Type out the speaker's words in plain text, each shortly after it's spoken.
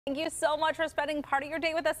Thank you so much for spending part of your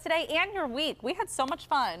day with us today and your week. We had so much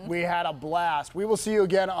fun. We had a blast. We will see you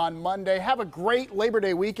again on Monday. Have a great Labor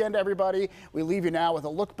Day weekend, everybody. We leave you now with a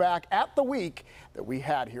look back at the week that we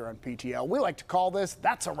had here on PTL. We like to call this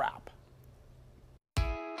That's a Wrap.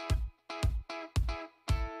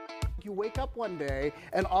 You wake up one day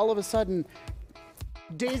and all of a sudden,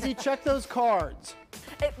 Daisy, check those cards.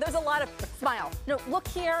 There's a lot of smile. No, look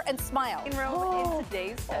here and smile. In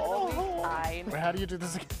today's fine. How do you do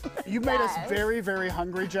this again? You made us very, very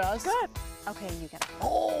hungry, Jess. Good. Okay, you get it.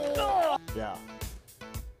 Oh! Yeah.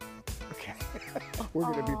 Okay. We're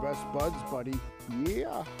going to be best buds, buddy.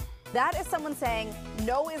 Yeah. That is someone saying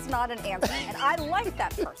no is not an answer, and I like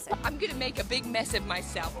that person. I'm gonna make a big mess of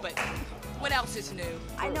myself, but what else is new?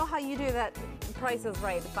 I know how you do that Price is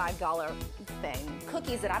Right $5 thing.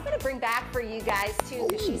 Cookies that I'm going to bring back for you guys too,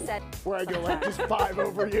 because she said Where I go like just 5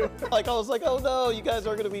 over you. I was like, oh no, you guys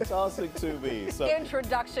are going to be tossing to me. So.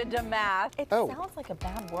 Introduction to math. It sounds like a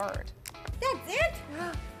bad word. that's it.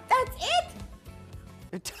 That's it.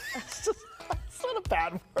 It's not a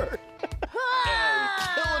bad word.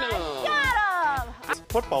 Got him!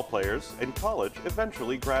 Football players in college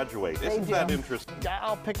eventually graduate. Isn't that interesting?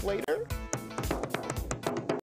 I'll pick later.